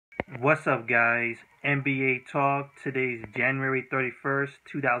What's up, guys? NBA Talk. Today's January 31st,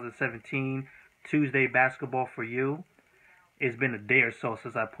 2017. Tuesday basketball for you. It's been a day or so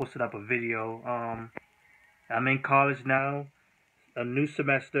since I posted up a video. I'm in college now. A new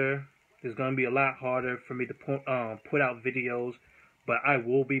semester. It's going to be a lot harder for me to put out videos, but I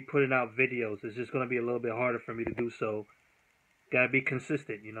will be putting out videos. It's just going to be a little bit harder for me to do so. Gotta be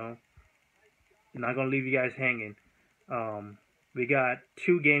consistent, you know. I'm not going to leave you guys hanging. We got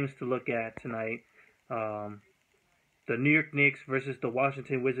two games to look at tonight. The New York Knicks versus the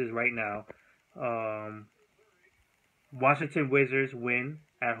Washington Wizards right now. Washington Wizards win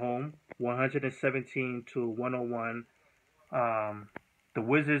at home, 117 to 101. The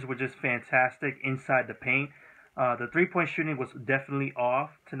Wizards were just fantastic inside the paint. The three-point shooting was definitely off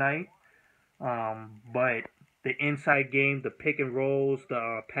tonight, but the inside game, the pick and rolls,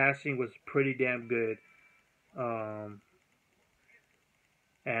 the passing was pretty damn good.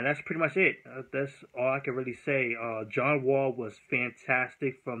 And that's pretty much it. That's all I can really say. John Wall was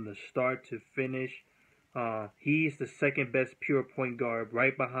fantastic from the start to finish. He's the second best pure point guard,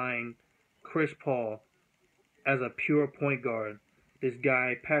 right behind Chris Paul as a pure point guard. This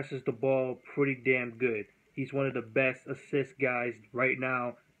guy passes the ball pretty damn good. He's one of the best assist guys right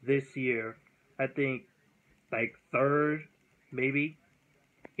now this year. I think like third, maybe,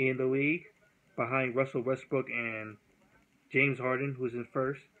 in the league, behind Russell Westbrook and James Harden, who's in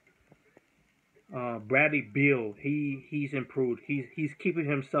first. Bradley Beal, he's improved. He's keeping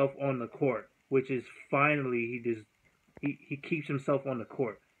himself on the court, which is finally he keeps himself on the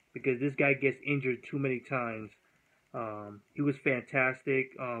court because this guy gets injured too many times. He was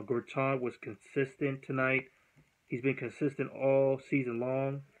fantastic. Gortat was consistent tonight. He's been consistent all season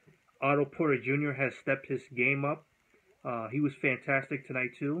long. Otto Porter Jr. has stepped his game up. He was fantastic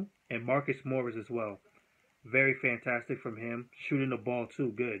tonight too, and Markieff Morris as well. Very fantastic from him. Shooting the ball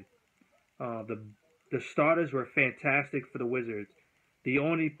too, good. The starters were fantastic for the Wizards. The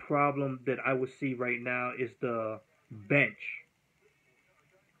only problem that I would see right now is the bench.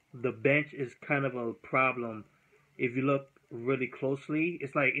 The bench is kind of a problem. If you look really closely,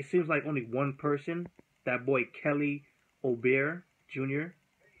 it seems like only one person. That boy Kelly Oubre Jr.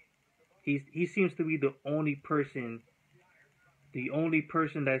 He seems to be the only person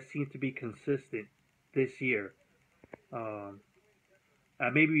that seems to be consistent this year. I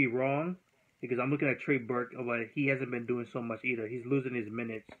may be wrong because I'm looking at Trey Burke, but he hasn't been doing so much either. He's losing his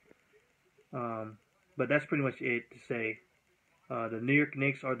minutes. But that's pretty much it to say. The New York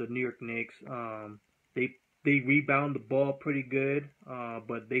Knicks are the New York Knicks. They rebound the ball pretty good,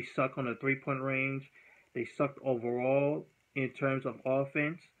 but they suck on the three-point range. They sucked overall in terms of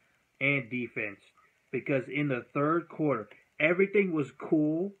offense and defense because in the third quarter, everything was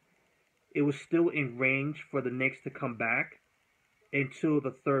cool. It was still in range for the Knicks to come back until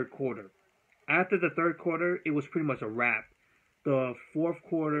the third quarter. After the third quarter, it was pretty much a wrap. The fourth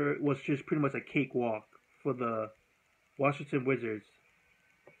quarter was just pretty much a cakewalk for the Washington Wizards.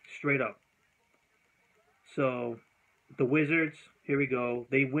 Straight up. So, the Wizards, here we go.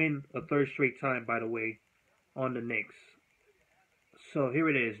 They win a third straight time, by the way, on the Knicks. So, here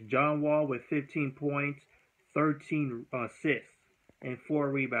it is. John Wall with 15 points, 13 assists, and 4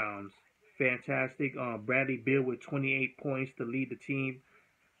 rebounds. Fantastic. Bradley Beal with 28 points to lead the team.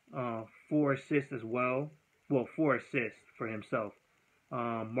 4 assists as well. Well, 4 assists for himself.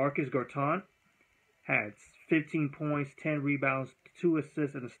 Marcus Gortat had 15 points, 10 rebounds, 2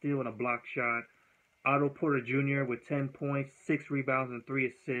 assists, and a steal and a block shot. Otto Porter Jr. with 10 points, 6 rebounds, and 3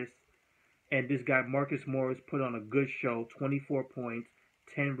 assists. And this guy, Markieff Morris, put on a good show. 24 points,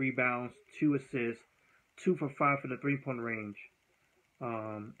 10 rebounds, 2 assists, 2 for 5 from the three-point range.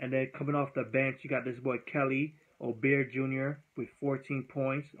 And then coming off the bench, you got this boy Kelly Oubre Jr. with 14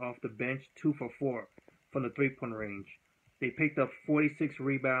 points off the bench, 2 for 4 from the three-point range. They picked up 46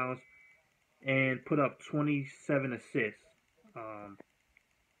 rebounds and put up 27 assists.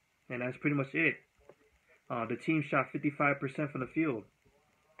 And that's pretty much it. The team shot 55% from the field.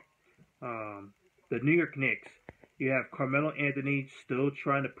 The New York Knicks, you have Carmelo Anthony still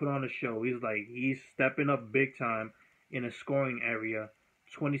trying to put on a show. He's stepping up big time in a scoring area.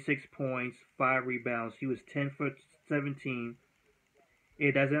 26 points, 5 rebounds. He was 10 for 17.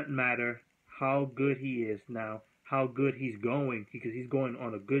 It doesn't matter how good he is now, how good he's going, because he's going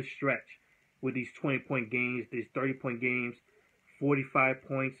on a good stretch with these 20-point games, these 30-point games, 45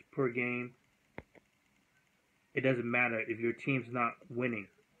 points per game. It doesn't matter if your team's not winning.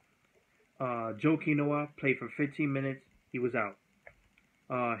 Joe Quinoa played for 15 minutes. He was out.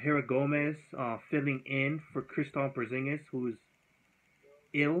 Hera Gomez filling in for Kristaps Porzingis, who is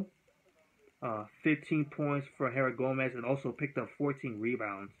ill. 15 points for Hera Gomez and also picked up 14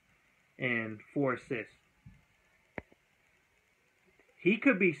 rebounds. and 4 assists. He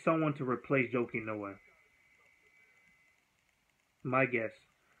could be someone to replace Joakim Noah. My guess.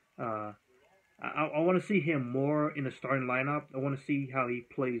 Uh, I want to see him more in the starting lineup. I want to see how he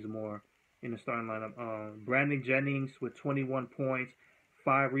plays more in the starting lineup. Brandon Jennings with 21 points,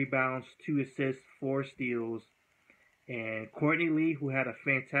 5 rebounds, 2 assists, 4 steals. And Courtney Lee, who had a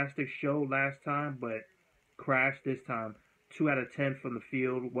fantastic show last time, but crashed this time. 2 out of 10 from the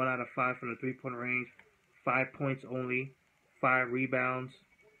field, 1 out of 5 from the three-point range, 5 points only, 5 rebounds.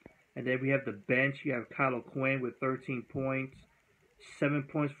 And then we have the bench. You have Kylo Quinn with 13 points, 7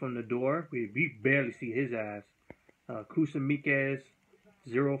 points from the door. We barely see his ass. Kusamiquez,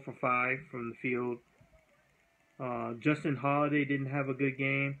 0 for 5 from the field. Justin Holiday didn't have a good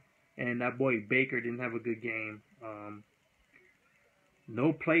game. And that boy Baker didn't have a good game.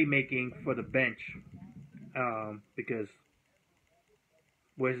 No playmaking for the bench. Because,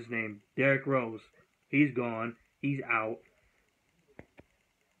 where's his name? Derrick Rose. He's gone. He's out.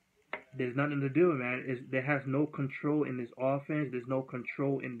 There's nothing to do, man. There has no control in this offense. There's no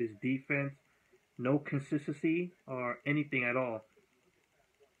control in this defense. No consistency or anything at all.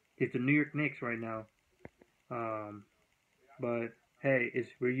 It's the New York Knicks right now. But hey,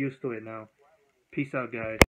 we're used to it now. Peace out, guys.